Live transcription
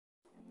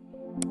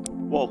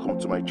Welcome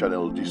to my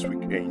channel This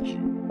Week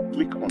NG.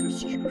 Click on the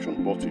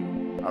subscription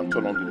button and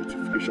turn on the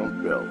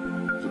notification bell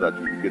so that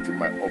you'll be getting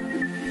my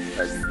updates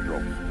as it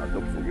drops. And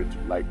don't forget to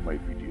like my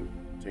video.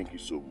 Thank you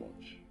so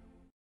much.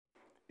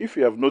 If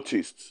you have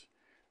noticed,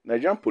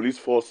 Nigerian police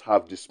force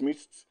have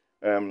dismissed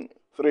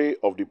three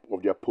of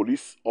their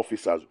police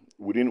officers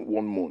within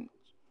 1 month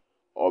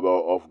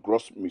of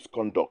gross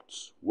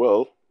misconduct.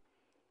 Well,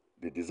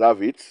 they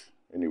deserve it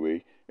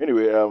anyway.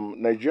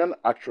 Nigerian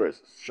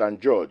actress Shan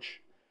George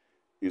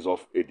is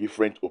of a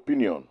different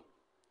opinion.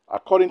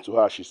 According to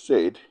her, she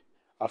said,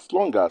 as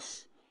long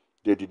as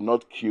they did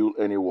not kill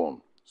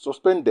anyone,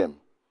 suspend them,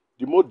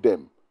 demote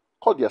them,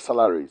 cut their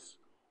salaries,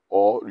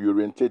 or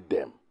reorientate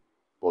them,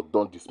 but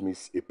don't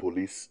dismiss a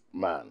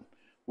policeman.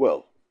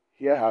 Well,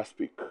 hear her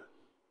speak.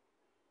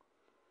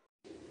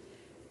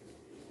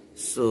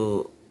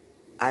 So,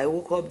 I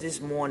woke up this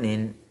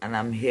morning and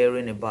I'm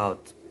hearing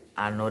about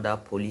another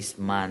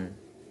policeman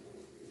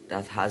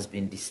that has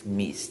been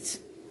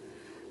dismissed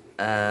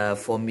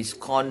for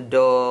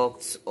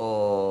misconduct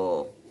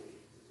or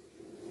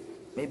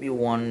maybe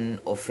one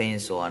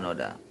offense or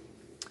another.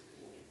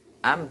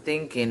 I'm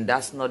thinking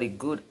that's not a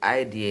good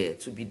idea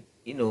to be,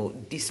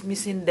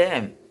 dismissing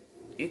them.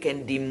 You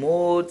can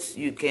demote,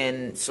 you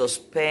can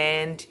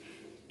suspend,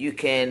 you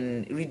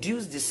can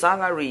reduce the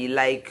salary.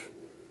 Like,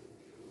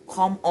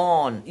 come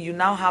on, you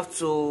now have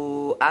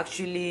to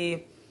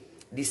actually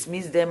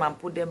dismiss them and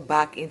put them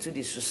back into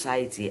the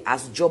society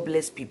as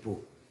jobless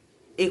people.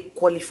 A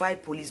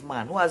qualified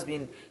policeman who has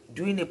been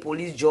doing a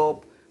police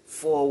job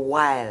for a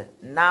while,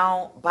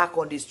 now back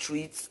on the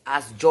streets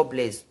as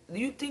jobless. Do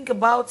you think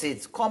about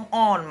it? Come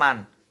on,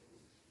 man.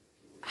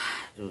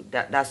 Dude,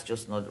 that's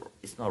just not,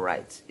 it's not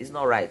right. It's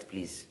not right,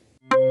 please.